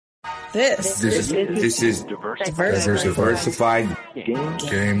This is Diversified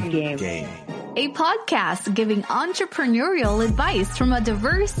Game. A podcast giving entrepreneurial advice from a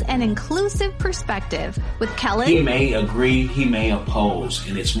diverse and inclusive perspective with Kellen. He may agree, he may oppose,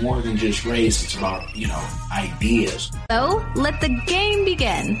 and it's more than just race, it's about, ideas. So, let the game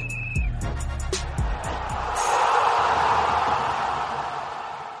begin.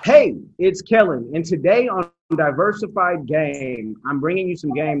 Hey, it's Kellen, and today on Diversified Game, I'm bringing you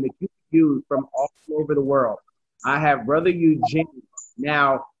some game that you can use from all over the world. I have Brother Eugene.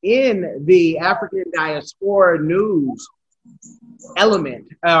 Now, in the African diaspora news element,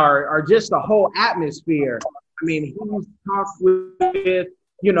 or just the whole atmosphere, I mean, he's talked with,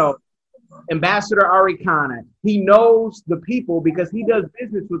 Ambassador Arikana. He knows the people because he does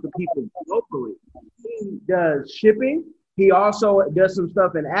business with the people locally. He does shipping. He also does some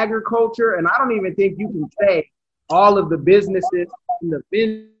stuff in agriculture, and I don't even think you can say all of the businesses in the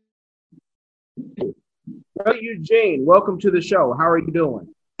business. Brother Eugene, welcome to the show. How are you doing?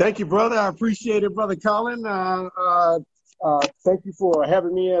 Thank you, brother. I appreciate it, Brother Colin. Thank you for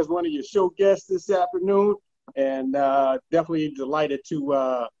having me as one of your show guests this afternoon, and definitely delighted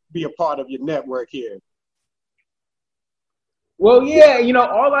to be a part of your network here. Well, yeah,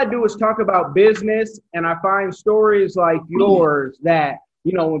 all I do is talk about business, and I find stories like yours that,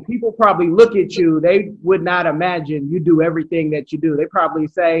 when people probably look at you, they would not imagine you do everything that you do. They probably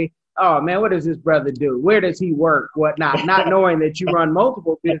say, oh, man, what does this brother do? Where does he work? Whatnot, not knowing that you run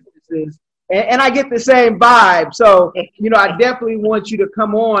multiple businesses. And I get the same vibe. So, I definitely want you to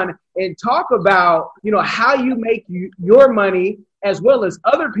come on and talk about, how you make your money as well as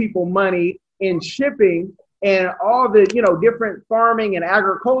other people's money in shipping and all the, different farming and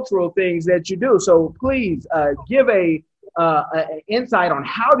agricultural things that you do. So please give an insight on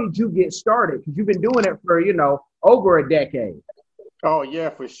how did you get started? Because you've been doing it for, over a decade. Oh, yeah,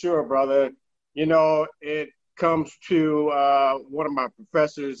 for sure, brother. It comes to one of my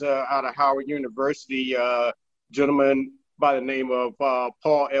professors out of Howard University, gentleman by the name of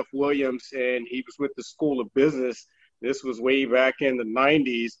Paul F. Williams, and he was with the School of Business. This was way back in the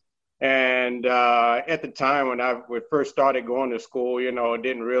 90s. And at the time when I first started going to school,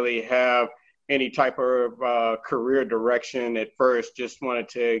 didn't really have any type of career direction at first, just wanted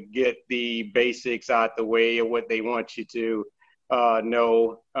to get the basics out the way of what they want you to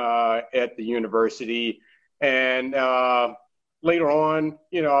know at the university. And later on,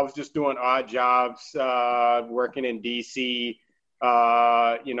 I was just doing odd jobs, working in DC.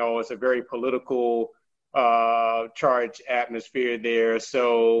 It's a very political charged atmosphere there.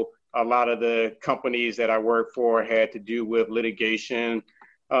 So a lot of the companies that I worked for had to do with litigation,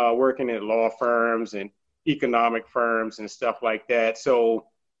 working at law firms and economic firms and stuff like that. So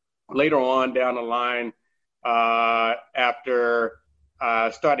later on down the line, after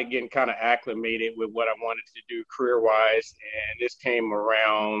I started getting kind of acclimated with what I wanted to do career-wise, and this came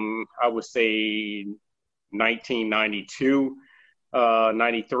around, I would say, 1992,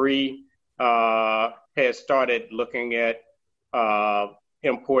 93, had started looking at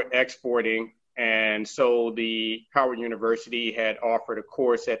import-exporting. And so the Howard University had offered a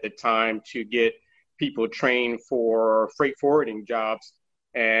course at the time to get people trained for freight forwarding jobs.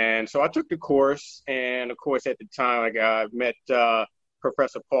 And so I took the course, and of course at the time I met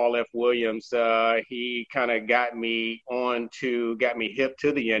Professor Paul F. Williams. He kind of got me hip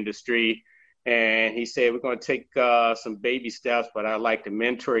to the industry, and he said, we're going to take some baby steps, but I'd like to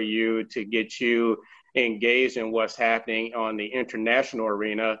mentor you to get you engaged in what's happening on the international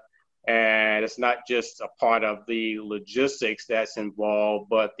arena. And it's not just a part of the logistics that's involved,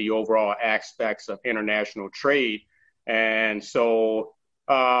 but the overall aspects of international trade. And so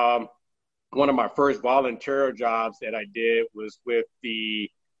one of my first volunteer jobs that I did was with the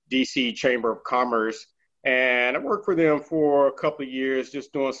DC Chamber of Commerce. And I worked for them for a couple of years,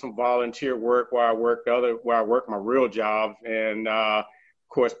 just doing some volunteer work while I worked my real job. And of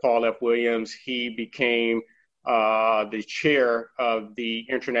course, Paul F. Williams, he became the chair of the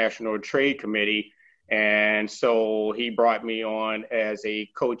International Trade Committee. And so he brought me on as a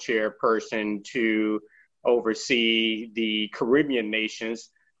co-chair person to oversee the Caribbean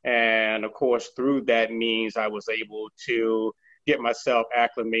nations. And of course, through that means I was able to get myself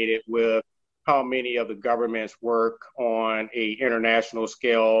acclimated with how many of the governments work on a international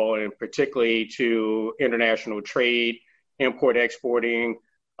scale, and particularly to international trade, import, exporting,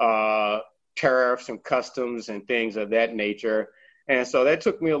 tariffs and customs and things of that nature. And so that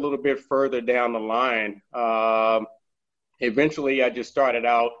took me a little bit further down the line. Eventually, I just started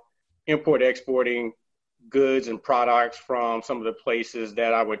out import, exporting goods and products from some of the places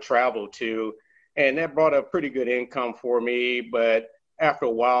that I would travel to. And that brought a pretty good income for me. But after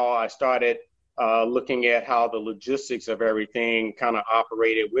a while, I started looking at how the logistics of everything kind of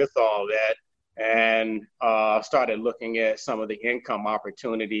operated with all that, and started looking at some of the income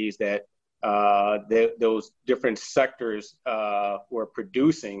opportunities that those different sectors were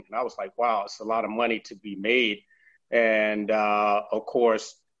producing. And I was like, wow, it's a lot of money to be made. And of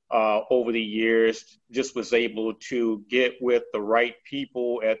course, over the years, just was able to get with the right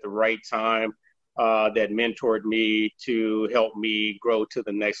people at the right time that mentored me to help me grow to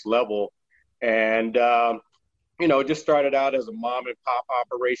the next level. And, just started out as a mom and pop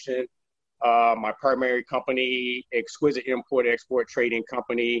operation. My primary company, Exquisite Import-Export Trading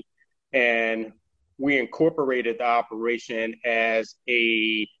Company, and we incorporated the operation as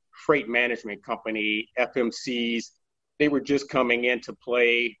a freight management company. FMCs, they were just coming into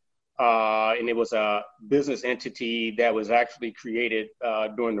play, and it was a business entity that was actually created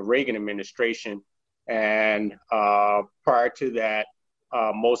during the Reagan administration. And prior to that,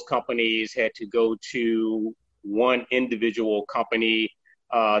 most companies had to go to one individual company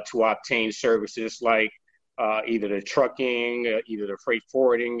to obtain services like either the trucking, either the freight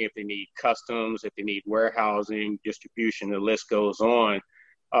forwarding, if they need customs, if they need warehousing, distribution, the list goes on.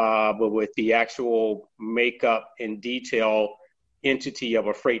 But with the actual makeup and detail entity of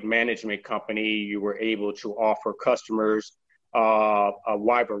a freight management company, you were able to offer customers a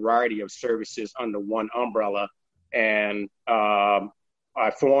wide variety of services under one umbrella. And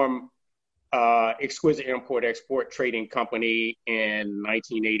I formed Exquisite Import-Export Trading Company in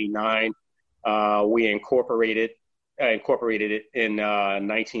 1989. We incorporated it in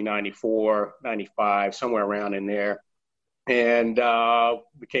 1994, 95, somewhere around in there, and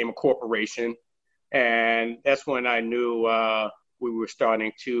became a corporation. And that's when I knew we were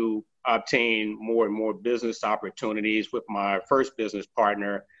starting to obtain more and more business opportunities with my first business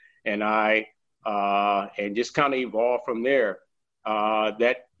partner and I, and just kind of evolved from there.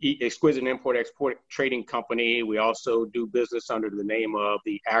 That Exquisite Import-Export Trading Company, we also do business under the name of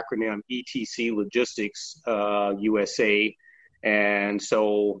the acronym ETC Logistics USA. And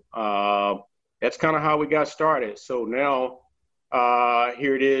so that's kind of how we got started. So now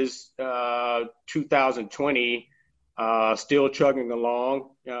here it is, 2020, still chugging along.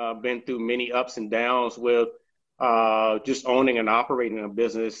 Been through many ups and downs with just owning and operating a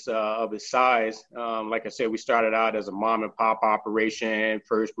business of its size. Like I said, we started out as a mom and pop operation.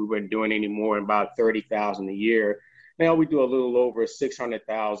 First, we weren't doing any more than about $30,000 a year. Now we do a little over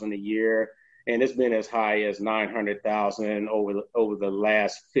 $600,000 a year, and it's been as high as $900,000 over the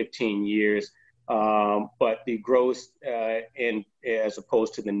last 15 years. But the gross as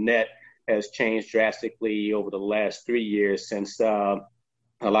opposed to the net has changed drastically over the last 3 years since a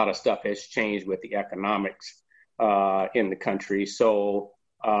lot of stuff has changed with the economics in the country. So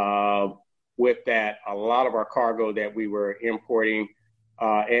with that, a lot of our cargo that we were importing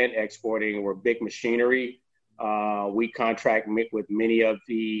and exporting were big machinery. We contract with many of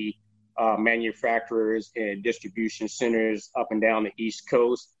the manufacturers and distribution centers up and down the East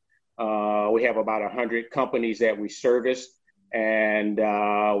Coast. We have about 100 companies that we service, and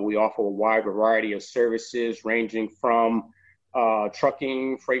we offer a wide variety of services ranging from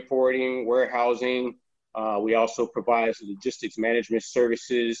trucking, freight forwarding, warehousing. We also provide logistics management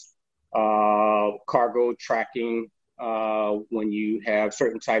services, cargo tracking when you have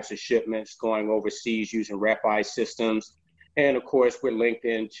certain types of shipments going overseas using REFI systems. And of course, we're linked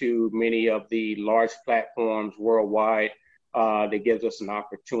into many of the large platforms worldwide that gives us an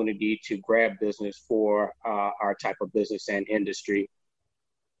opportunity to grab business for our type of business and industry.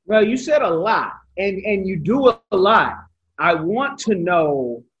 Well, you said a lot, and you do a lot. I want to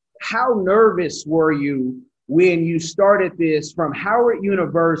know, how nervous were you when you started this from Howard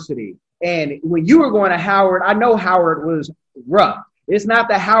University? And when you were going to Howard, I know Howard was rough. It's not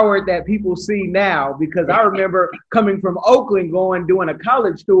the Howard that people see now, because I remember coming from Oakland, doing a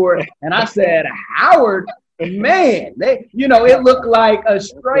college tour, and I said, Howard, man, it looked like a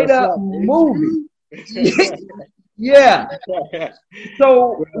straight up movie. Yeah.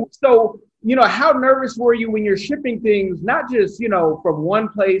 So, how nervous were you when you're shipping things, not just, from one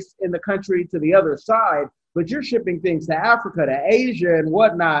place in the country to the other side, but you're shipping things to Africa, to Asia and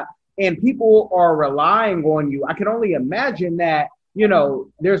whatnot, and people are relying on you? I can only imagine that,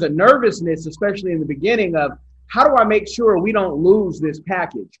 there's a nervousness, especially in the beginning, of how do I make sure we don't lose this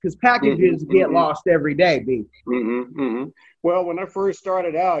package? Because packages get lost every day, B. Well, when I first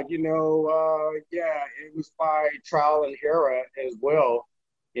started out, it was by trial and error as well.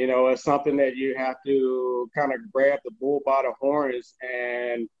 It's something that you have to kind of grab the bull by the horns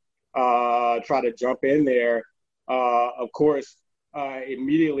and try to jump in there. Of course,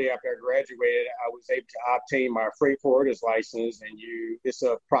 immediately after I graduated, I was able to obtain my freight forwarder's license. And it's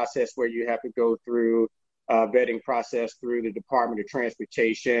a process where you have to go through a vetting process through the Department of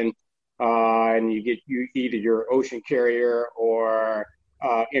Transportation. And you get either your ocean carrier or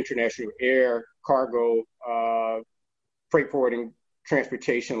international air cargo freight forwarding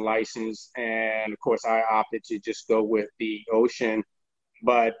transportation license. And of course, I opted to just go with the ocean.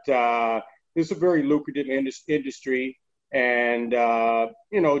 But it's a very lucrative industry. And,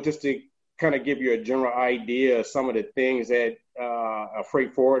 just to kind of give you a general idea of some of the things that a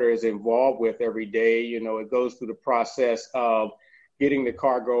freight forwarder is involved with every day, it goes through the process of getting the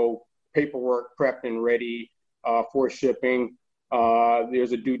cargo paperwork prepped and ready for shipping.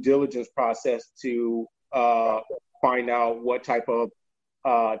 There's a due diligence process to find out what type of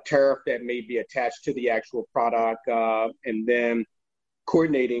tariff that may be attached to the actual product, and then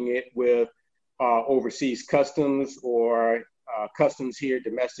coordinating it with overseas customs or customs here,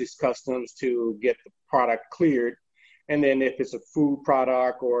 domestic customs, to get the product cleared. And then if it's a food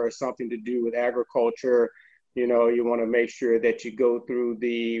product or something to do with agriculture, you want to make sure that you go through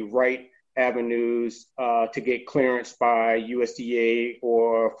the right avenues to get clearance by USDA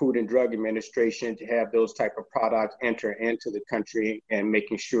or Food and Drug Administration to have those type of products enter into the country, and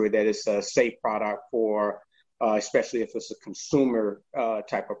making sure that it's a safe product for, especially if it's a consumer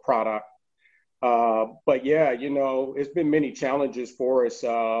type of product. But yeah, it's been many challenges for us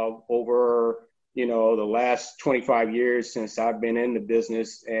over, the last 25 years since I've been in the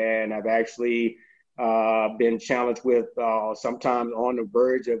business, and I've actually been challenged with sometimes on the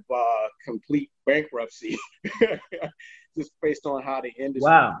verge of complete bankruptcy, just based on how the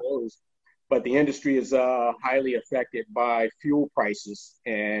industry goes. But the industry is highly affected by fuel prices,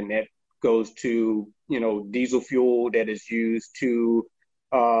 and that goes to, diesel fuel that is used to,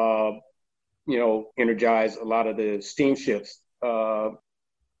 energize a lot of the steamships.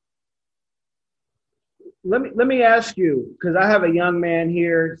 Let me ask you, because I have a young man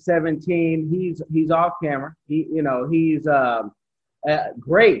here, 17. He's off camera. He's a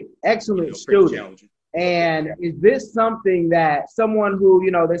great, excellent student. And is this something that someone who,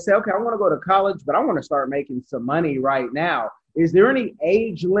 they say, okay, I want to go to college, but I want to start making some money right now. Is there any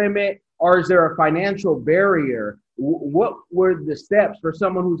age limit, or is there a financial barrier? What were the steps for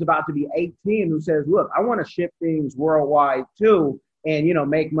someone who's about to be 18 who says, look, I want to ship things worldwide too, and,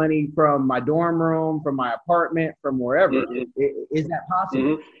 make money from my dorm room, from my apartment, from wherever? Mm-hmm. Is that possible?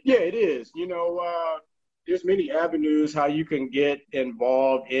 Mm-hmm. Yeah, it is. There's many avenues how you can get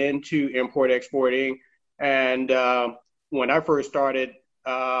involved into import exporting. And when I first started,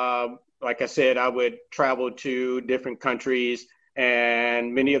 like I said, I would travel to different countries,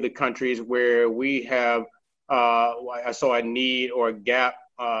 and many of the countries where we have, I saw a need or a gap,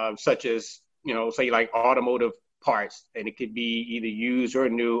 such as, say like automotive parts, and it could be either used or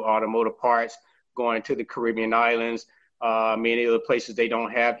new automotive parts going to the Caribbean islands. Many of the places, they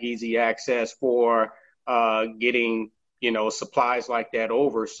don't have easy access for getting, supplies like that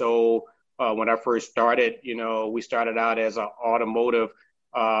over. So when I first started, we started out as an automotive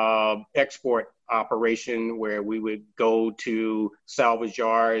export operation where we would go to salvage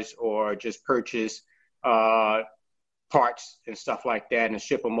yards or just purchase parts and stuff like that and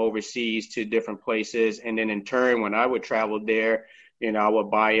ship them overseas to different places. And then in turn, when I would travel there, I would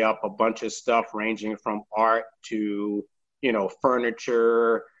buy up a bunch of stuff ranging from art to,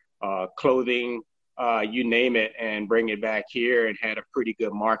 furniture, clothing, you name it, and bring it back here, and had a pretty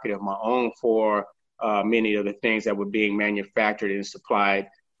good market of my own for many of the things that were being manufactured and supplied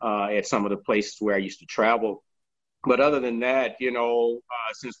at some of the places where I used to travel. But other than that,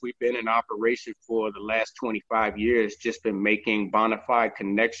 since we've been in operation for the last 25 years, just been making bona fide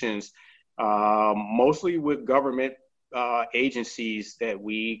connections, mostly with government agencies that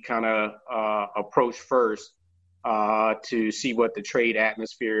we kind of approach first to see what the trade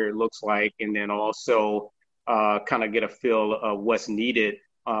atmosphere looks like, and then also kind of get a feel of what's needed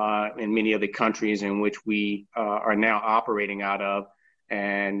in many of the countries in which we are now operating out of.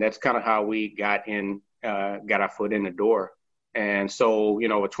 And that's kind of how we got our foot in the door. And so, a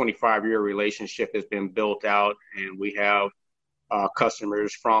 25-year relationship has been built out, and we have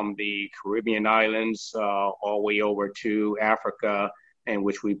customers from the Caribbean islands all the way over to Africa, and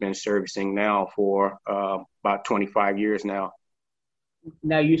which we've been servicing now for about 25 years now.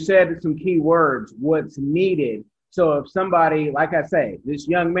 Now, you said some key words, what's needed. So if somebody, like I say, this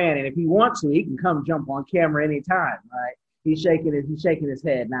young man, and if he wants to, he can come jump on camera anytime, right? He's shaking his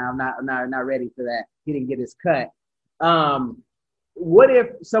head. Now I'm not ready for that. He didn't get his cut. What if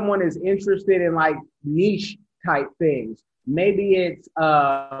someone is interested in like niche type things? Maybe it's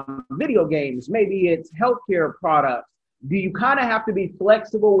video games. Maybe it's healthcare products. do you kind of have to be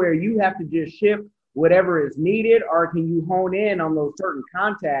flexible where you have to just ship whatever is needed, or can you hone in on those certain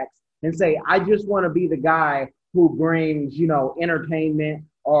contacts and say, I just want to be the guy who brings, entertainment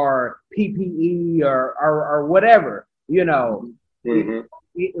or PPE or whatever, Tell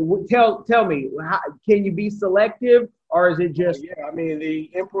me, can you be selective, or is it just? Yeah, I mean, the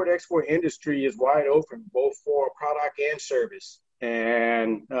import-export industry is wide open, both for product and service.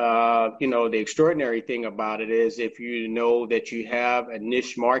 And, the extraordinary thing about it is if you know that you have a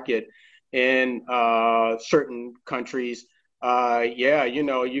niche market in certain countries,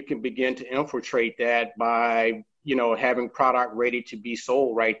 you can begin to infiltrate that by, having product ready to be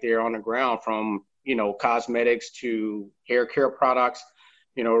sold right there on the ground, from, cosmetics to hair care products.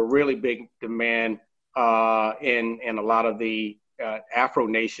 Really big demand in a lot of the Afro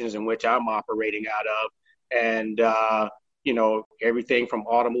nations in which I'm operating out of. And, everything from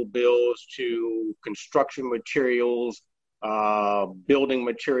automobiles to construction materials, building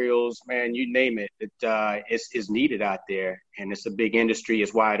materials, man, you name it. It's needed out there, and it's a big industry.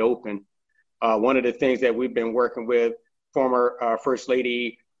 It's wide open. One of the things that we've been working with former First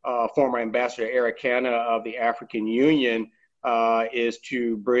Lady, former Ambassador Eric Hanna of the African Union, is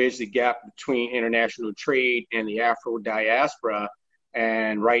to bridge the gap between international trade and the Afro diaspora.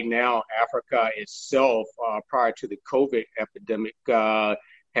 And right now, Africa itself, prior to the COVID epidemic,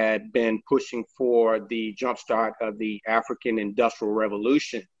 had been pushing for the jumpstart of the African Industrial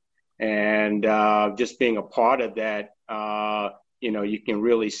Revolution. And just being a part of that, you can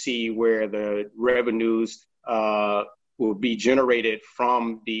really see where the revenues will be generated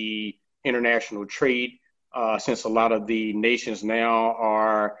from the international trade, since a lot of the nations now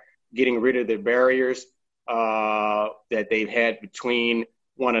are getting rid of the barriers that they've had between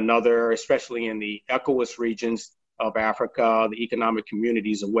one another, especially in the ECOWAS regions of Africa, the economic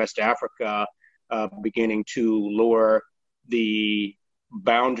communities of West Africa, beginning to lower the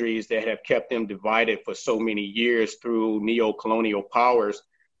boundaries that have kept them divided for so many years through neo-colonial powers.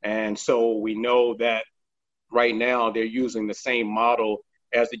 And so we know that right now they're using the same model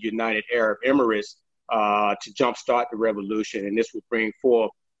as the United Arab Emirates to jumpstart the revolution. And this will bring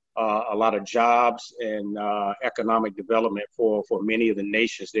forth a lot of jobs and economic development for many of the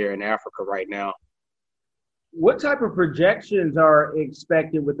nations there in Africa right now. What type of projections are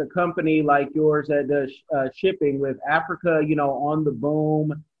expected with a company like yours that does shipping, with Africa, on the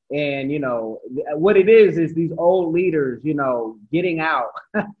boom? And, what it is these old leaders, getting out,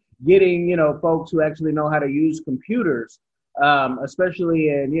 getting, folks who actually know how to use computers, especially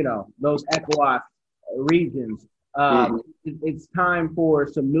in, those ECOWAS regions. It's time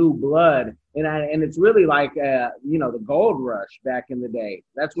for some new blood. And it's really like, the gold rush back in the day.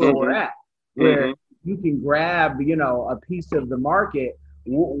 That's where we're at, where you can grab, a piece of the market.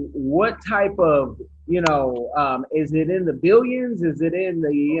 What type of, is it in the billions? Is it in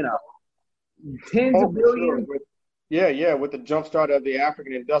the, tens of billions? Sure. With the jumpstart of the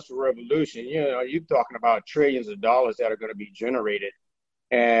African Industrial Revolution, you're talking about trillions of dollars that are going to be generated,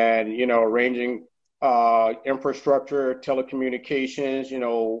 and, ranging infrastructure, telecommunications,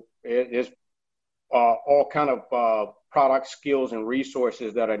 it's all kind of product, skills, and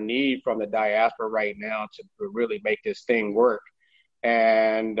resources that are needed from the diaspora right now to really make this thing work.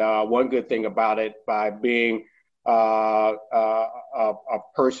 And one good thing about it, by being a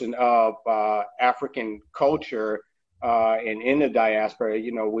person of African culture and in the diaspora,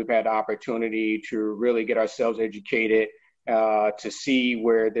 we've had the opportunity to really get ourselves educated, to see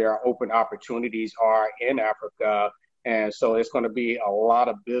where there are open opportunities are in Africa. And so it's going to be a lot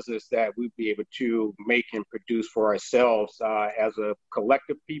of business that we'll be able to make and produce for ourselves as a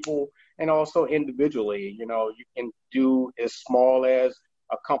collective people, and also individually. You can do as small as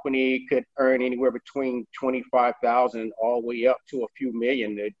a company could earn anywhere between 25,000 all the way up to a few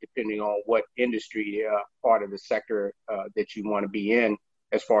million, depending on what industry part of the sector that you want to be in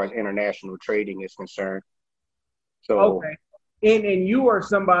as far as international trading is concerned. So. Okay. And you are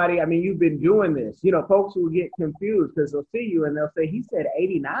somebody, you've been doing this. Folks will get confused because they'll see you and they'll say, he said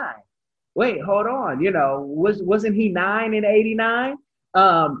 89. Wait, hold on. Wasn't he 9 in 89?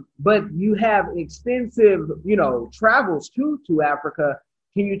 But you have extensive, travels to Africa.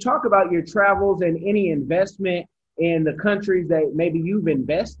 Can you talk about your travels and any investment in the countries that maybe you've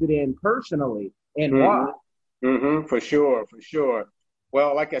invested in personally, and why? For sure.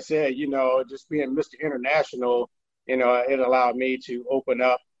 Well, like I said, just being Mr. International, it allowed me to open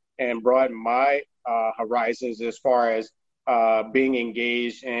up and broaden my horizons as far as being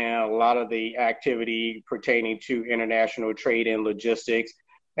engaged in a lot of the activity pertaining to international trade and logistics,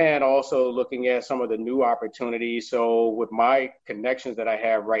 and also looking at some of the new opportunities. So with my connections that I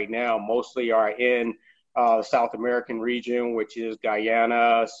have right now, mostly are in the South American region, which is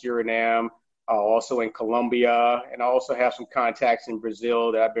Guyana, Suriname, also in Colombia, and I also have some contacts in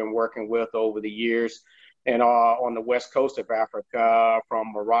Brazil that I've been working with over the years, and on the west coast of Africa,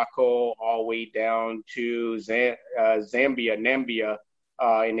 from Morocco all the way down to Zambia, Nambia,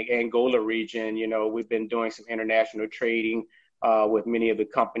 in the Angola region. We've been doing some international trading with many of the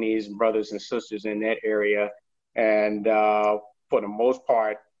companies and brothers and sisters in that area, and for the most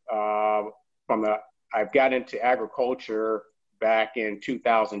part, I've got into agriculture back in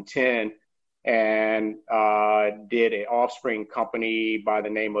 2010 and did an offspring company by the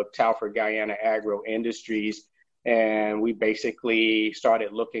name of Talford Guyana Agro Industries. And we basically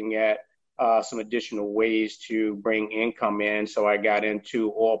started looking at some additional ways to bring income in. So I got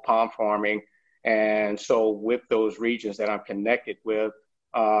into oil palm farming. And so with those regions that I'm connected with,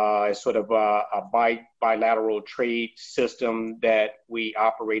 it's sort of a bilateral trade system that we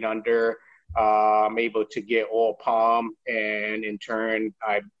operate under. I'm able to get oil palm, and in turn,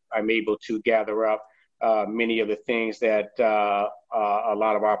 I'm able to gather up many of the things that a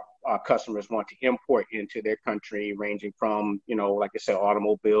lot of our customers want to import into their country, ranging from, like I said,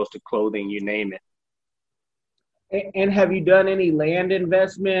 automobiles to clothing, you name it. And have you done any land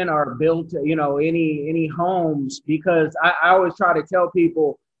investment or built, any homes? Because I always try to tell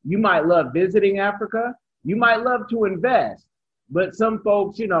people, you might love visiting Africa, you might love to invest, but some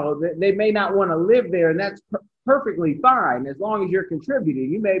folks, they may not want to live there, and that's perfectly fine as long as you're contributing.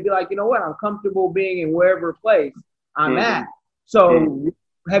 You may be like, you know what, I'm comfortable being in wherever place I'm at. So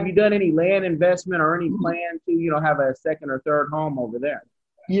have you done any land investment or any plan to, have a second or third home over there?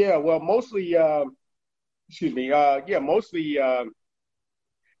 Yeah, well, mostly, mostly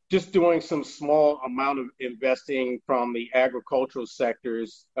just doing some small amount of investing from the agricultural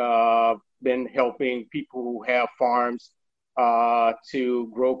sectors, been helping people who have farms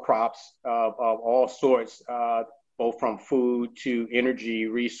to grow crops of all sorts, both from food to energy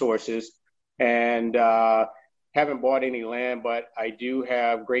resources. And haven't bought any land, but I do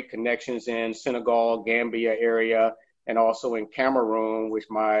have great connections in Senegal, Gambia area, and also in Cameroon, which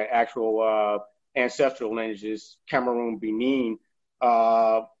my actual ancestral lineage is Cameroon, Benin.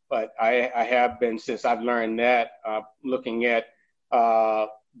 But I have been, since I've learned that, looking at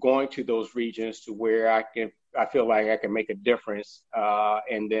going to those regions to where I feel like I can make a difference,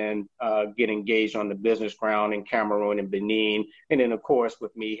 and then get engaged on the business ground in Cameroon and Benin. And then, of course,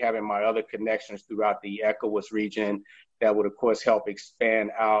 with me having my other connections throughout the ECOWAS region, that would, of course, help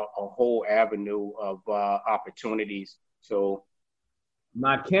expand out a whole avenue of opportunities. So,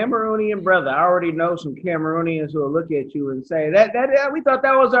 my Cameroonian brother, I already know some Cameroonians who will look at you and say, that we thought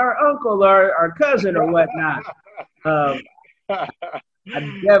that was our uncle or our cousin or whatnot. I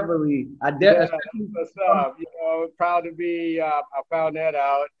definitely. What's up? Proud to be. I found that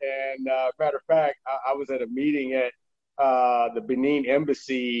out, and matter of fact, I was at a meeting at the Benin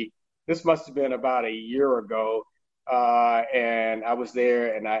Embassy. This must have been about a year ago, and I was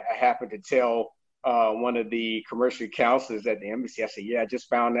there, and I happened to tell one of the commercial counselors at the embassy. I said, "Yeah, I just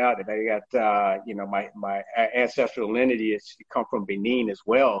found out that I got, my ancestral lineage come from Benin as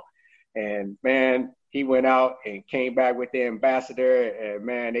well." And man, he went out and came back with the ambassador, and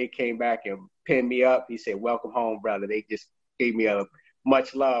man, they came back and pinned me up. He said, "Welcome home, brother." They just gave me a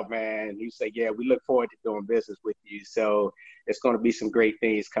much love, man. He said, "Yeah, we look forward to doing business with you." So it's going to be some great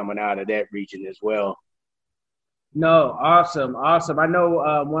things coming out of that region as well. No, awesome. I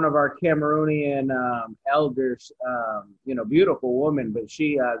know one of our Cameroonian elders, beautiful woman, but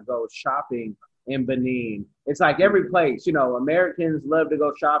she goes shopping in Benin. It's like every place, Americans love to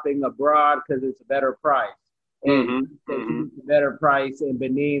go shopping abroad because it's a better price. And it's a better price in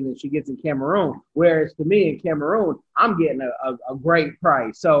Benin than she gets in Cameroon. Whereas to me in Cameroon, I'm getting a great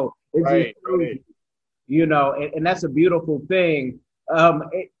price. So it's right. And that's a beautiful thing.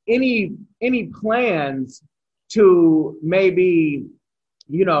 Any plans to maybe,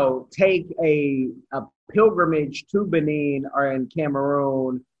 take a pilgrimage to Benin or in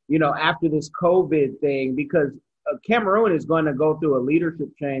Cameroon, after this COVID thing, because Cameroon is going to go through a leadership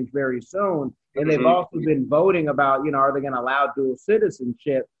change very soon. And they've also been voting about, are they going to allow dual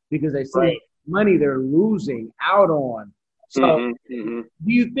citizenship because they see money they're losing out on. So do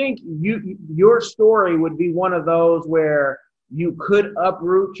you think your story would be one of those where you could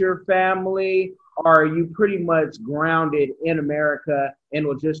uproot your family, or are you pretty much grounded in America and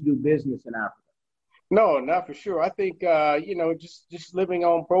will just do business in Africa? No, not for sure. I think, just living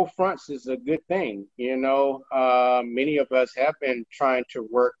on both fronts is a good thing. Many of us have been trying to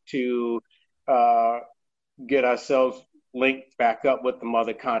work to get ourselves linked back up with the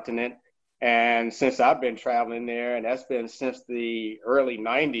mother continent. And since I've been traveling there, and that's been since the early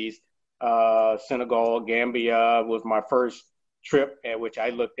 90s, Senegal, Gambia was my first trip, at which I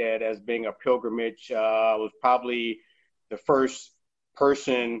looked at as being a pilgrimage. Was probably the first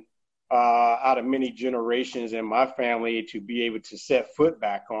person out of many generations in my family to be able to set foot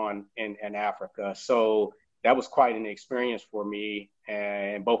back on in Africa. So that was quite an experience for me,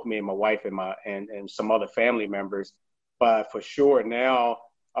 and both me and my wife and some other family members. But for sure now,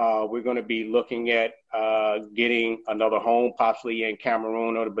 we're going to be looking at getting another home, possibly in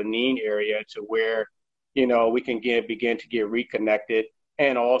Cameroon or the Benin area, to where, we can begin to get reconnected.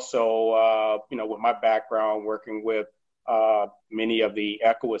 And also, with my background working with many of the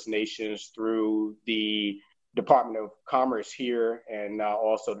ECOWAS nations through the Department of Commerce here, and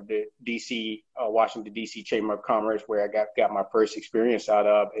also the Washington, D.C. Chamber of Commerce, where I got my first experience out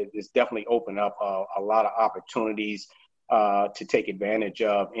of, it's definitely opened up a lot of opportunities to take advantage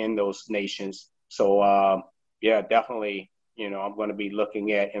of in those nations. So, definitely, I'm going to be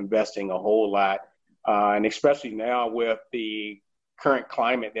looking at investing a whole lot. And especially now with the current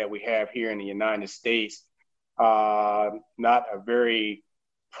climate that we have here in the United States, not a very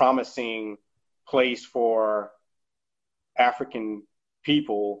promising place for African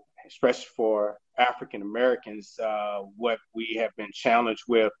people, especially for African Americans, what we have been challenged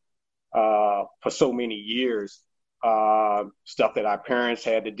with for so many years. Stuff that our parents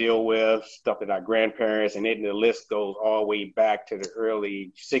had to deal with, stuff that our grandparents, and then the list goes all the way back to the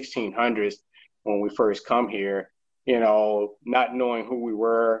early 1600s when we first come here, not knowing who we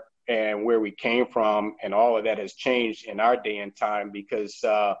were and where we came from. And all of that has changed in our day and time because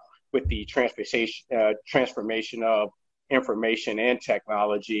with the transformation of information and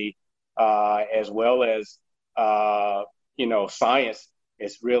technology, as well as, science,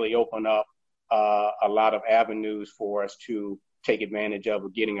 it's really opened up a lot of avenues for us to take advantage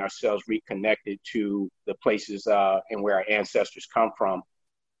of getting ourselves reconnected to the places and where our ancestors come from.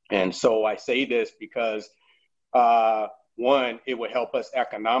 And so I say this because, one, it would help us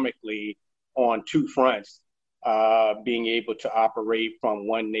economically on two fronts, being able to operate from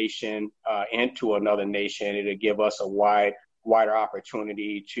one nation into another nation. It'll give us a wider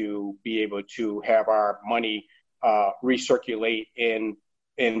opportunity to be able to have our money recirculate in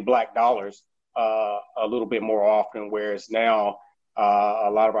Black dollars a little bit more often, whereas now a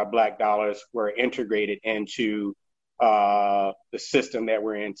lot of our Black dollars were integrated into the system that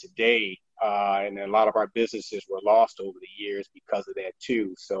we're in today. And a lot of our businesses were lost over the years because of that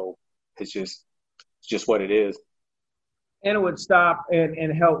too. So it's just what it is. And it would stop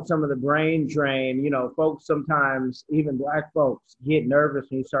and help some of the brain drain. Folks sometimes, even Black folks, get nervous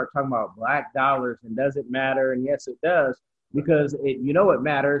when you start talking about Black dollars and does it matter? And yes, it does, because it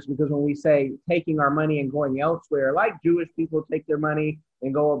matters, because when we say taking our money and going elsewhere, like Jewish people take their money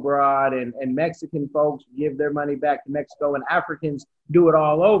and go abroad, and Mexican folks give their money back to Mexico, and Africans do it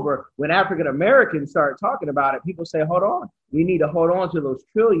all over. When African Americans start talking about it, people say, hold on, we need to hold on to those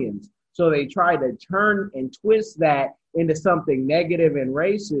trillions. So they try to turn and twist that into something negative and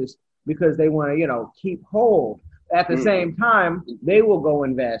racist because they want to, keep hold. At the same time, they will go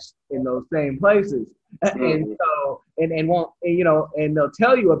invest in those same places. And so, and won't, and they'll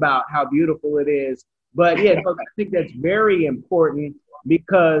tell you about how beautiful it is. But yeah, I think that's very important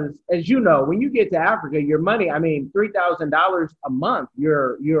because, as you know, when you get to Africa, your money, $3,000 a month,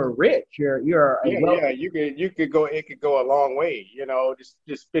 you're rich. You could go. It could go a long way.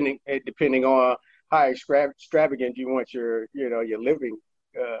 Just spending, depending on how extravagant you want your living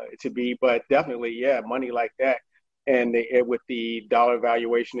to be. But definitely, money like that. And with the dollar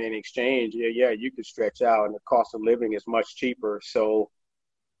valuation and exchange, you could stretch out, and the cost of living is much cheaper. So,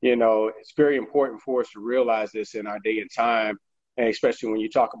 it's very important for us to realize this in our day and time, and especially when you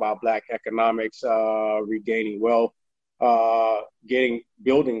talk about Black economics, regaining wealth,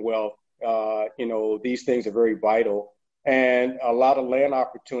 building wealth. These things are very vital, and a lot of land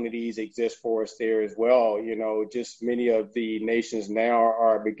opportunities exist for us there as well. Just many of the nations now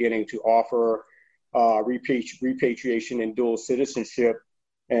are beginning to offer repatriation and dual citizenship,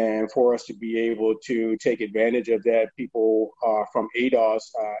 and for us to be able to take advantage of that, people from ADOS,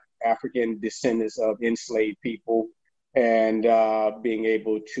 African descendants of enslaved people, and being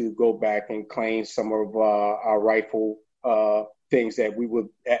able to go back and claim some of our rightful things that we would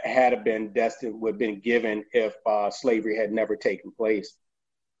have been given if slavery had never taken place.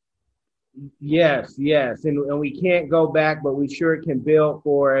 Yes. And we can't go back, but we sure can build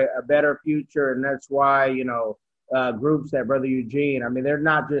for a better future. And that's why, groups that Brother Eugene, they're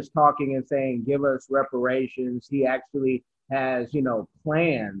not just talking and saying, give us reparations. He actually has,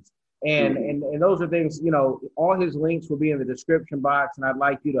 plans. And those are things, all his links will be in the description box. And I'd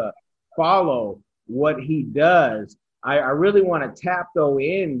like you to follow what he does. I really want to tap though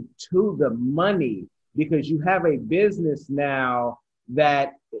into the money, because you have a business now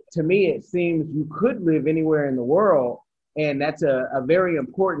that, to me, it seems you could live anywhere in the world. And that's a very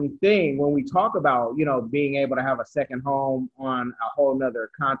important thing when we talk about, being able to have a second home on a whole nother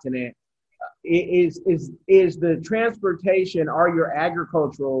continent. Is the transportation or your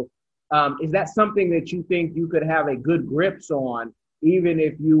agricultural, is that something that you think you could have a good grips on, even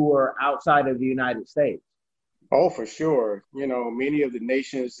if you were outside of the United States? Oh, for sure. Many of the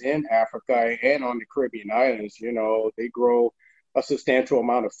nations in Africa and on the Caribbean islands, they grow a substantial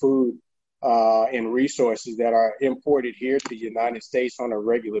amount of food and resources that are imported here to the United States on a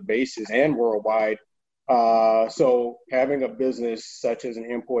regular basis and worldwide. So having a business such as an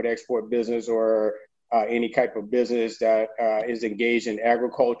import-export business, or any type of business that is engaged in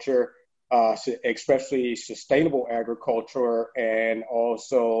agriculture, especially sustainable agriculture, and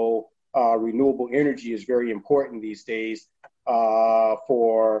also renewable energy, is very important these days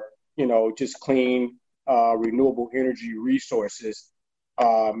for, just clean, renewable energy resources,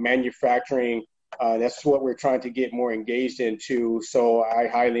 manufacturing. That's what we're trying to get more engaged into. So I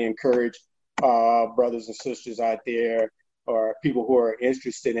highly encourage brothers and sisters out there, or people who are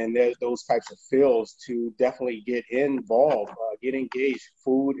interested in those types of fields, to definitely get involved, get engaged.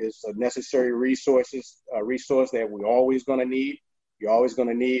 Food is a necessary resource that we're always going to need. You're always going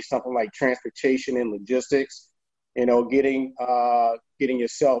to need something like transportation and logistics. Getting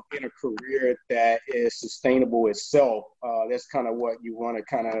yourself in a career that is sustainable itself. That's kind of what you want to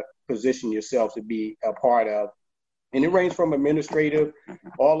kind of position yourself to be a part of. And it ranges from administrative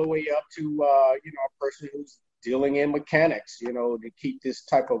all the way up to, a person who's dealing in mechanics, to keep this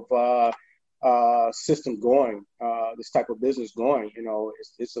type of system going, this type of business going.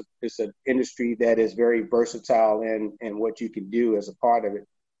 It's an industry that is very versatile in what you can do as a part of it.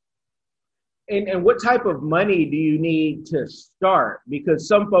 And what type of money do you need to start? Because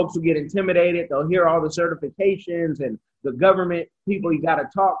some folks will get intimidated. They'll hear all the certifications and the government people you got to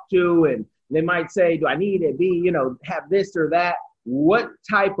talk to, and they might say, do I need to be, have this or that? What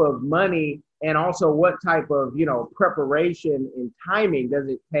type of money, and also what type of, preparation and timing does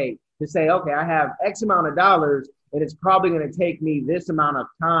it take to say, okay, I have X amount of dollars, and it's probably going to take me this amount of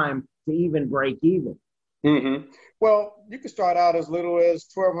time to even break even? Mm-hmm. Well, you can start out as little as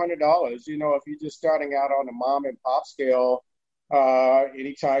 $1,200. If you're just starting out on the mom and pop scale,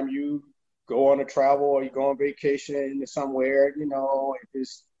 anytime you go on a travel or you go on vacation somewhere, if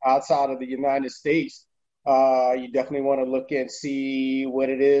it's outside of the United States, you definitely want to look and see what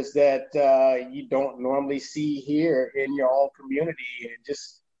it is that you don't normally see here in your own community, and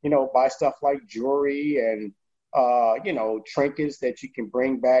just, buy stuff like jewelry and trinkets that you can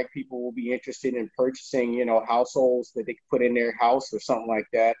bring back. People will be interested in purchasing, households that they can put in their house or something like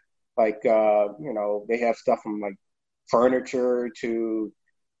that. Like, they have stuff from like furniture to,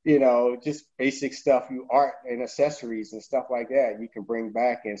 just basic stuff, art and accessories and stuff like that you can bring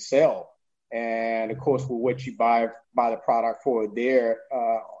back and sell. And of course, with what you buy the product for there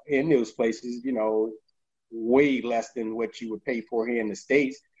in those places, way less than what you would pay for here in the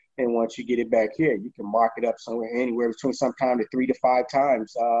States. And once you get it back here, you can mark it up anywhere between sometimes to 3 to 5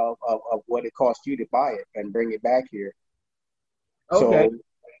 times of what it cost you to buy it and bring it back here. Okay.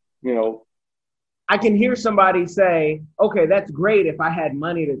 So, I can hear somebody say, okay, that's great if I had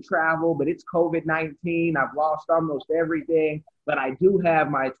money to travel, but it's COVID-19. I've lost almost everything, but I do have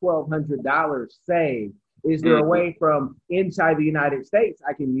my $1,200 saved. Is there a way from inside the United States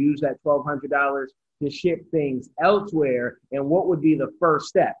I can use that $1,200 to ship things elsewhere? And what would be the first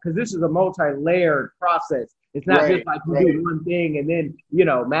step? Because this is a multi-layered process. It's not just like you do one thing and then,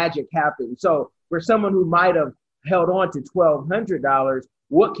 magic happens. So for someone who might have held on to $1,200,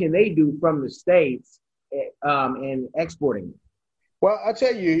 what can they do from the States in exporting? Well, I'll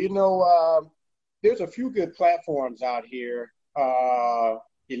tell you, there's a few good platforms out here,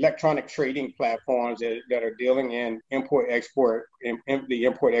 electronic trading platforms that are dealing in import-export, the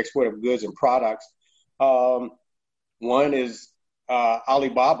import-export of goods and products. One is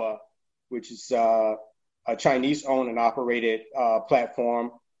Alibaba, which is a Chinese-owned and operated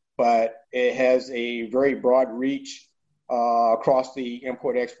platform, but it has a very broad reach across the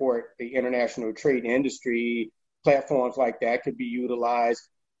import-export, the international trade industry. Platforms like that could be utilized.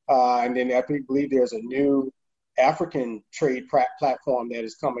 And then I believe there's a new African trade platform that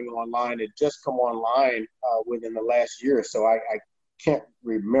is coming online. It just come online within the last year. So I can't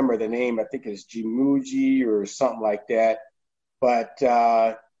remember the name. I think it's Jimuji or something like that. But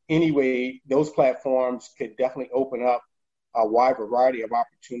anyway, those platforms could definitely open up a wide variety of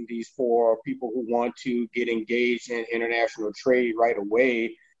opportunities for people who want to get engaged in international trade right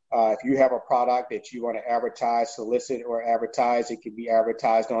away. If you have a product that you want to advertise, solicit, or advertise, it can be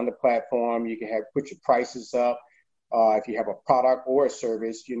advertised on the platform. You can put your prices up. If you have a product or a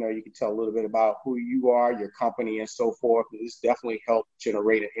service, you can tell a little bit about who you are, your company, and so forth. This definitely helps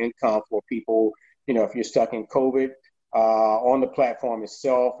generate an income for people. If you're stuck in COVID, on the platform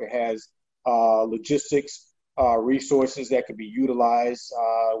itself, it has logistics resources that could be utilized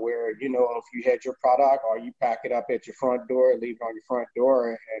where, if you had your product or you pack it up at your front door, leave it on your front door,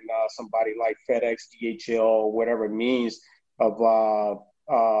 and somebody like FedEx, DHL, whatever means of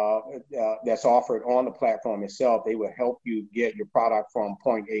that's offered on the platform itself, they will help you get your product from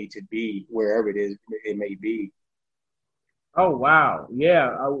point A to B, wherever it may be. Oh, wow. Yeah.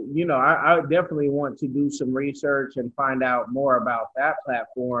 I definitely want to do some research and find out more about that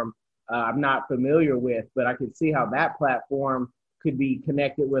platform. I'm not familiar with, but I can see how that platform could be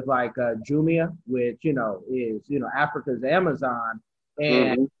connected with like Jumia, which, is, Africa's Amazon,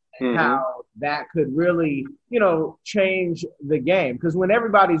 and how that could really, change the game. Because when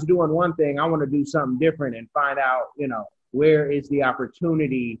everybody's doing one thing, I want to do something different and find out, where is the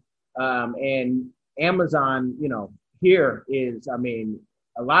opportunity. And Amazon, here is,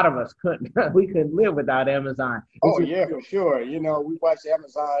 a lot of us we couldn't live without Amazon. Yeah, for sure. We watched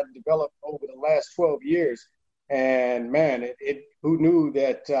Amazon develop over the last 12 years. And man, who knew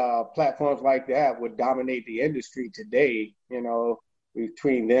that platforms like that would dominate the industry today?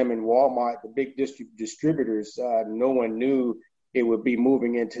 Between them and Walmart, the big distributors, no one knew it would be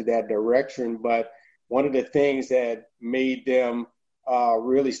moving into that direction. But one of the things that made them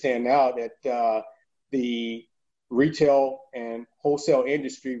really stand out, that the retail and wholesale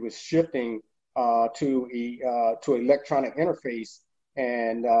industry was shifting to electronic interface.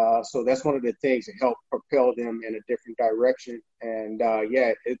 And so that's one of the things that helped propel them in a different direction. And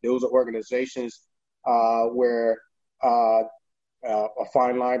those are organizations where a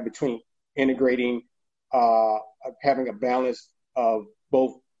fine line between integrating, having a balance of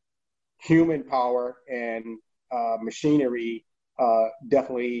both human power and machinery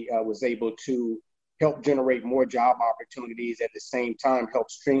definitely was able to help generate more job opportunities, at the same time help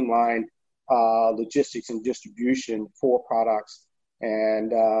streamline logistics and distribution for products.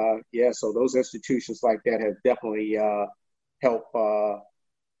 And so those institutions like that have definitely helped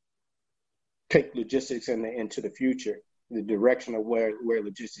take logistics into the future, the direction of where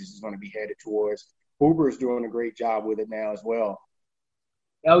logistics is going to be headed towards. Uber is doing a great job with it now as well.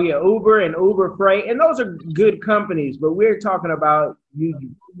 Oh yeah, Uber and Uber Freight, and those are good companies, but we're talking about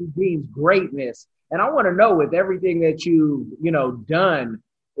Eugene's greatness. And I want to know, with everything that you've done,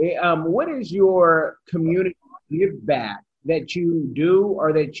 what is your community give back that you do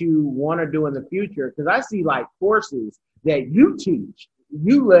or that you want to do in the future? Because I see like courses that you teach,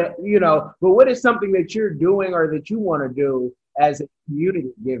 but what is something that you're doing or that you want to do as a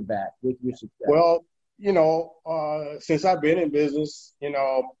community give back with your success? Well, since I've been in business,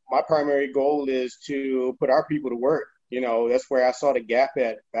 my primary goal is to put our people to work. That's where I saw the gap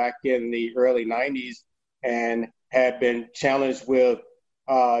at back in the early 90s, and had been challenged with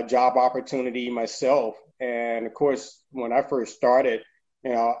job opportunity myself. And of course, when I first started,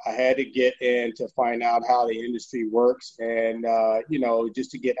 I had to get in to find out how the industry works, and,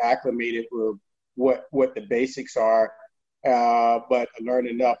 just to get acclimated with what the basics are. But I learned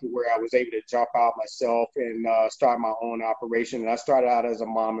enough where I was able to jump out myself and start my own operation. And I started out as a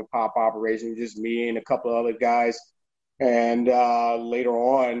mom and pop operation, just me and a couple of other guys. And later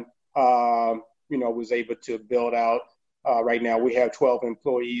on, was able to build out. Right now, we have 12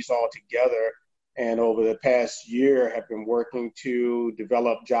 employees all together. And over the past year, have been working to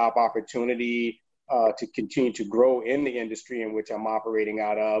develop job opportunity to continue to grow in the industry in which I'm operating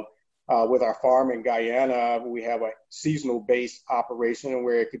out of. With our farm in Guyana, we have a seasonal-based operation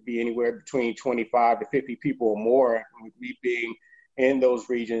where it could be anywhere between 25 to 50 people or more. With me being in those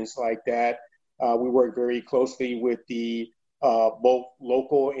regions like that, we work very closely with the both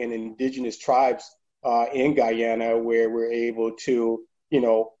local and indigenous tribes in Guyana, where we're able to,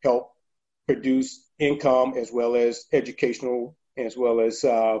 help produce income as well as educational, as well as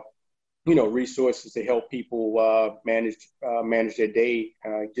resources to help people manage their day,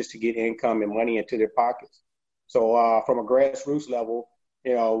 just to get income and money into their pockets. So from a grassroots level,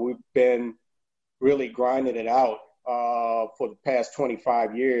 we've been really grinding it out for the past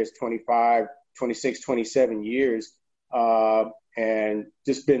 25 years, 26, 27 years, and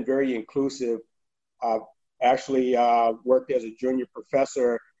just been very inclusive. I've actually worked as a junior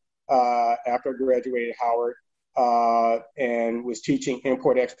professor after I graduated Howard, and was teaching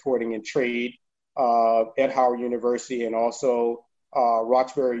import, exporting, and trade at Howard University, and also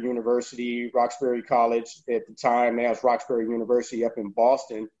Roxbury College at the time. Now it's Roxbury University up in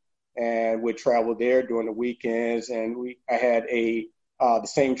Boston. and would travel there during the weekends. And I had the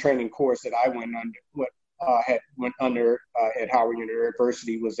same training course that I went under at Howard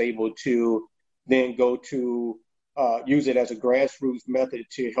University, was able to then go to use it as a grassroots method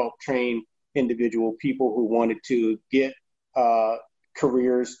to help train individual people who wanted to get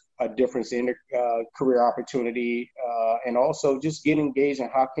careers, a difference in career opportunity, and also just get engaged in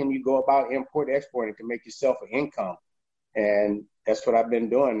how can you go about exporting to make yourself an income. And that's what I've been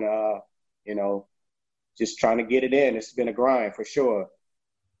doing, just trying to get it in. It's been a grind for sure.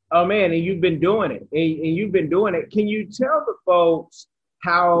 Oh man, and you've been doing it. And you've been doing it. Can you tell the folks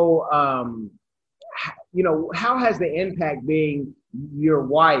how, how has the impact being your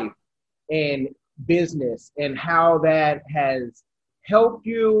wife and business, and how that has helped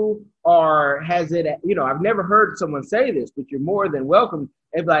you, or has it, I've never heard someone say this, but you're more than welcome.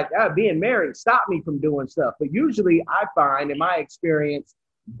 It's like, being married stopped me from doing stuff. But usually I find, in my experience,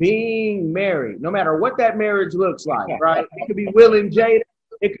 being married, no matter what that marriage looks like, right? It could be Will and Jada,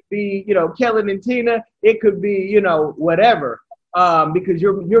 it could be, Kellen and Tina, it could be, whatever, because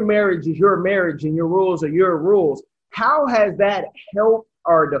your marriage is your marriage and your rules are your rules. How has that helped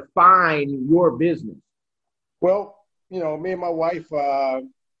or defined your business? Well, me and my wife,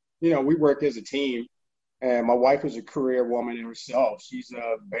 we work as a team, and my wife is a career woman in herself. She's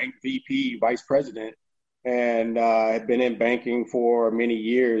a bank VP, vice president, and had been in banking for many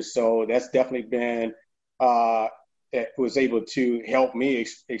years. So that's definitely been, it was able to help me,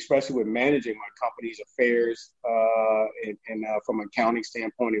 especially with managing my company's affairs and from an accounting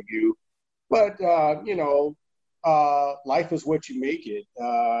standpoint of view. But, life is what you make it.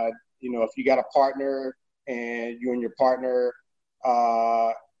 If you got a partner and you and your partner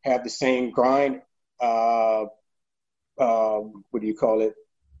have the same grind,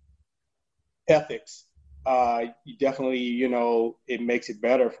 ethics, you definitely, it makes it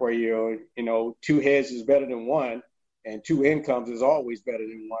better for you. Two heads is better than one, and two incomes is always better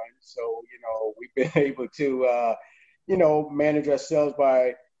than one. So, we've been able to, manage ourselves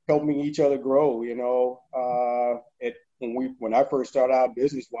by helping each other grow. When I first started out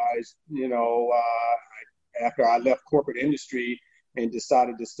business-wise, after I left corporate industry and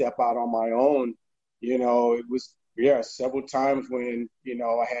decided to step out on my own, it was, several times when,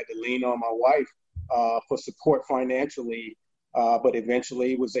 I had to lean on my wife for support financially, but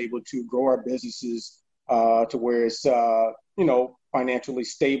eventually was able to grow our businesses to where it's, financially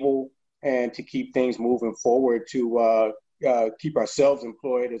stable, and to keep things moving forward, to keep ourselves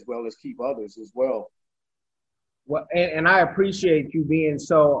employed as well as keep others as well. Well, and I appreciate you being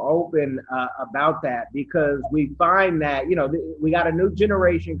so open about that, because we find that, we got a new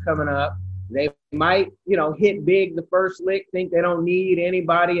generation coming up. They might, hit big the first lick, think they don't need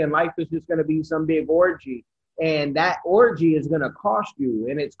anybody, and life is just going to be some big orgy. And that orgy is going to cost you,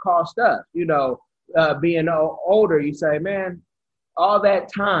 and it's cost us, being older. You say, man, all that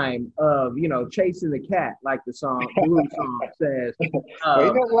time of, chasing the cat, like the song, Blue song says. Well,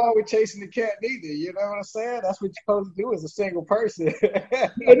 you don't wrong with chasing the cat neither. You know what I'm saying? That's what you're supposed to do as a single person.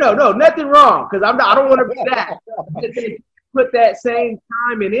 No, nothing wrong. Because I don't want to be that. Put that same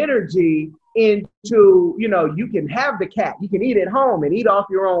time and energy into, you can have the cat. You can eat at home and eat off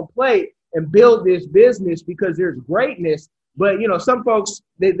your own plate and build this business, because there's greatness. But, some folks,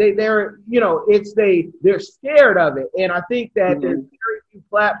 they're scared of it. And I think that there's very few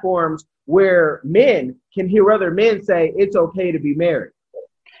platforms where men can hear other men say it's okay to be married.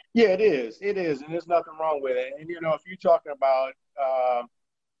 Yeah, it is. It is. And there's nothing wrong with it. And, if you're talking about,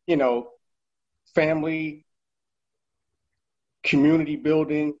 family, community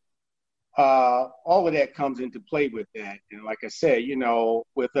building, all of that comes into play with that. And like I said,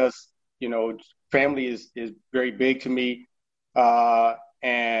 with us, family is very big to me.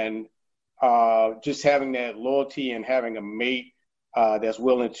 And just having that loyalty and having a mate that's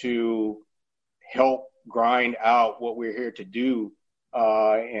willing to help grind out what we're here to do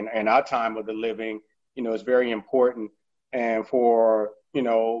in our time of the living, is very important. And for,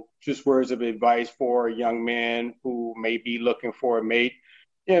 just words of advice for young men who may be looking for a mate,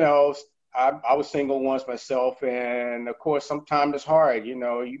 I was single once myself, and of course, sometimes it's hard. You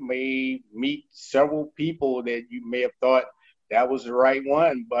may meet several people that you may have thought that was the right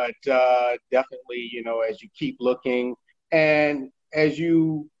one, but definitely, as you keep looking and as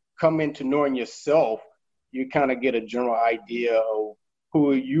you come into knowing yourself, you kind of get a general idea of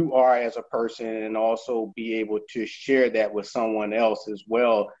who you are as a person, and also be able to share that with someone else as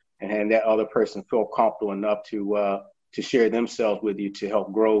well, and that other person feel comfortable enough to share themselves with you to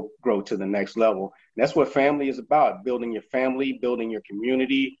help grow to the next level. And that's what family is about: building your family, building your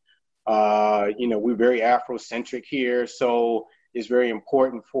community. We're very Afrocentric here. So, it's very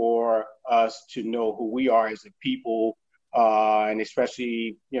important for us to know who we are as a people, and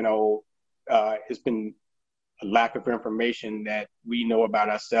especially, it's been a lack of information that we know about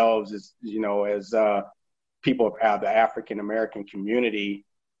ourselves as, as people of the African American community,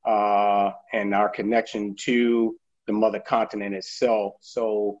 and our connection to the mother continent itself.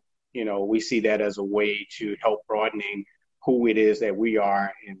 So, we see that as a way to help broadening who it is that we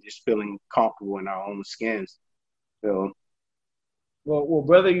are and just feeling comfortable in our own skins. So. Well,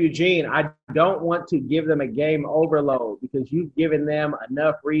 Brother Eugene, I don't want to give them a game overload because you've given them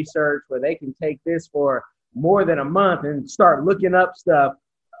enough research where they can take this for more than a month and start looking up stuff.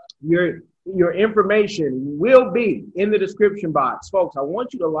 Your information will be in the description box. Folks, I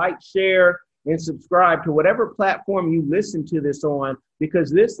want you to like, share, and subscribe to whatever platform you listen to this on, because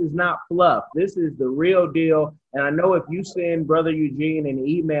this is not fluff. This is the real deal. And I know if you send Brother Eugene an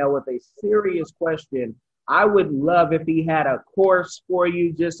email with a serious question, I would love if he had a course for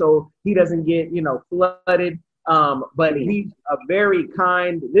you just so he doesn't get, flooded. But he's a very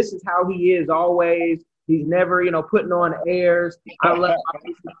kind, this is how he is always. He's never, putting on airs. I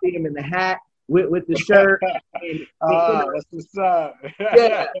used to see him in the hat with the shirt. And, that's what's up.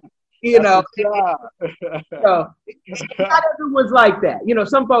 Yeah. Not everyone's like that.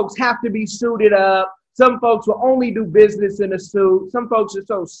 Some folks have to be suited up. Some folks will only do business in a suit. Some folks are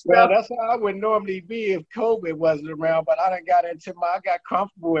so stuck. Well, that's how I would normally be if COVID wasn't around. But I got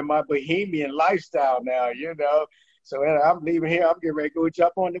comfortable in my bohemian lifestyle now, So I'm leaving here. I'm getting ready to go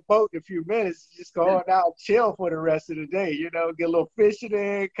jump on the boat in a few minutes. Just go on out, chill for the rest of the day. Get a little fishing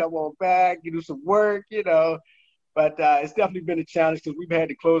in, come on back, do some work, But it's definitely been a challenge because we've had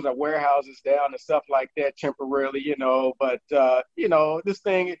to close our warehouses down and stuff like that temporarily, But, this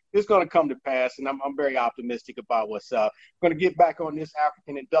thing is going to come to pass, and I'm very optimistic about what's up. I'm going to get back on this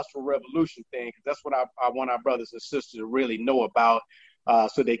African Industrial Revolution thing because that's what I want our brothers and sisters to really know about,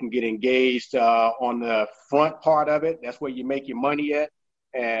 so they can get engaged on the front part of it. That's where you make your money at.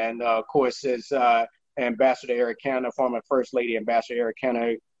 And, of course, as Ambassador Arikana, former First Lady Ambassador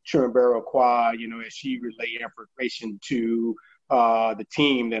Arikana Chirumbero-Kwa, as she relay information to the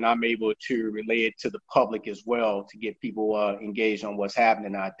team, then I'm able to relay it to the public as well to get people engaged on what's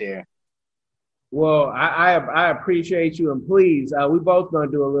happening out there. Well, I appreciate you, and please, we both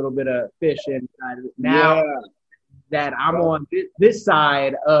gonna do a little bit of fishing now. Yeah. That I'm on this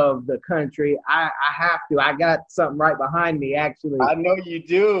side of the country. I have to. I got something right behind me, actually. I know you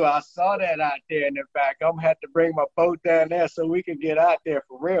do. I saw that out there in the back. I'm going to have to bring my boat down there so we can get out there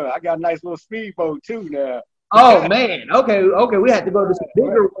for real. I got a nice little speedboat, too, now. Oh, man. Okay. We have to go to some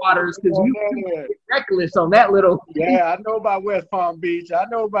bigger waters because you get reckless on that little. Yeah, I know about West Palm Beach. I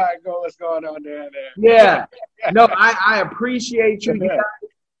know about what's going on down there. Yeah. No, I appreciate you. You guys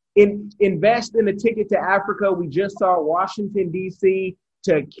invest in a ticket to Africa. We just saw Washington, D.C.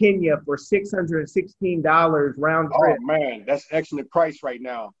 to Kenya for $616 round trip. Oh, man, that's excellent price right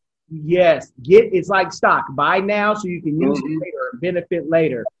now. Yes. It's like stock. Buy now so you can use it later, benefit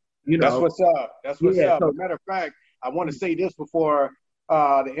later. That's what's up. That's what's up. So, as a matter of fact, I want to say this before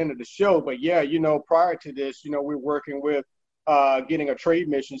the end of the show, but prior to this, we're working with getting a trade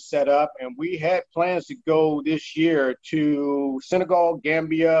mission set up, and we had plans to go this year to Senegal,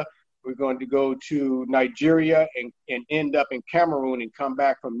 Gambia. We're going to go to Nigeria and end up in Cameroon and come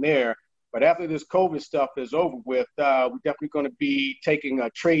back from there. But after this COVID stuff is over with, we're definitely going to be taking a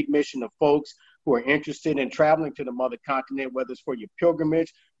trade mission of folks who are interested in traveling to the mother continent, whether it's for your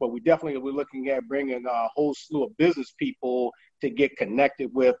pilgrimage, but we're looking at bringing a whole slew of business people to get connected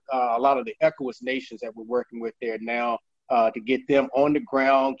with a lot of the ECOWAS nations that we're working with there now, to get them on the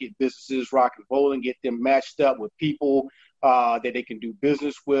ground, get businesses rock and rolling, get them matched up with people that they can do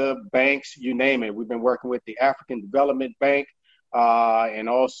business with, banks, you name it. We've been working with the African Development Bank and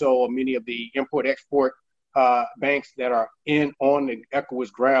also many of the import-export banks that are on the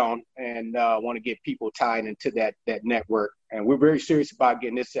ECOWAS ground, and want to get people tied into that network. And we're very serious about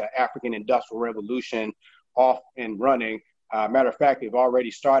getting this African Industrial Revolution off and running. Matter of fact, they've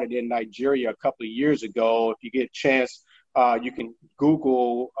already started in Nigeria a couple of years ago. If you get a chance, you can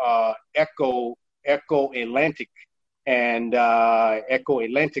Google Eco Atlantic and Eco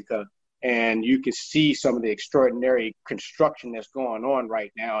Atlantica, and you can see some of the extraordinary construction that's going on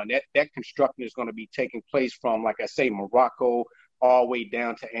right now. And that construction is going to be taking place from, like I say, Morocco all the way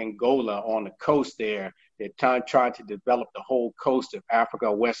down to Angola on the coast there. They're trying to develop the whole coast of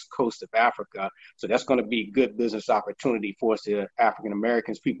Africa, west coast of Africa. So that's going to be a good business opportunity for us, the African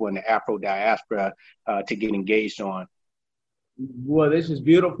Americans, people in the Afro diaspora, to get engaged on. Well, this is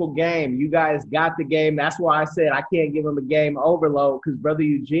beautiful game. You guys got the game. That's why I said I can't give him a game overload, because Brother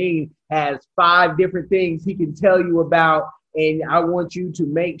Eugene has 5 different things he can tell you about And I want you to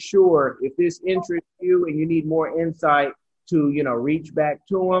make sure if this interests you and you need more insight to, reach back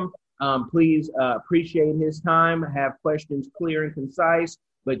to him. Please appreciate his time, have questions clear and concise.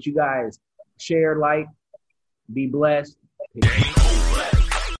 But you guys share, like, be blessed. Peace.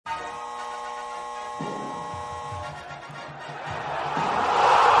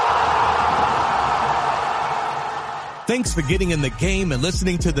 Thanks for getting in the game and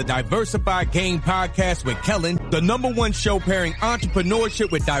listening to the Diversified Game Podcast with Kellen, the #1 show pairing entrepreneurship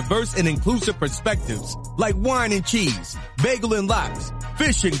with diverse and inclusive perspectives like wine and cheese, bagel and lox,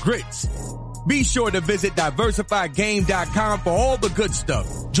 fish and grits. Be sure to visit diversifiedgame.com for all the good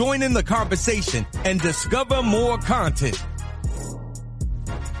stuff. Join in the conversation and discover more content.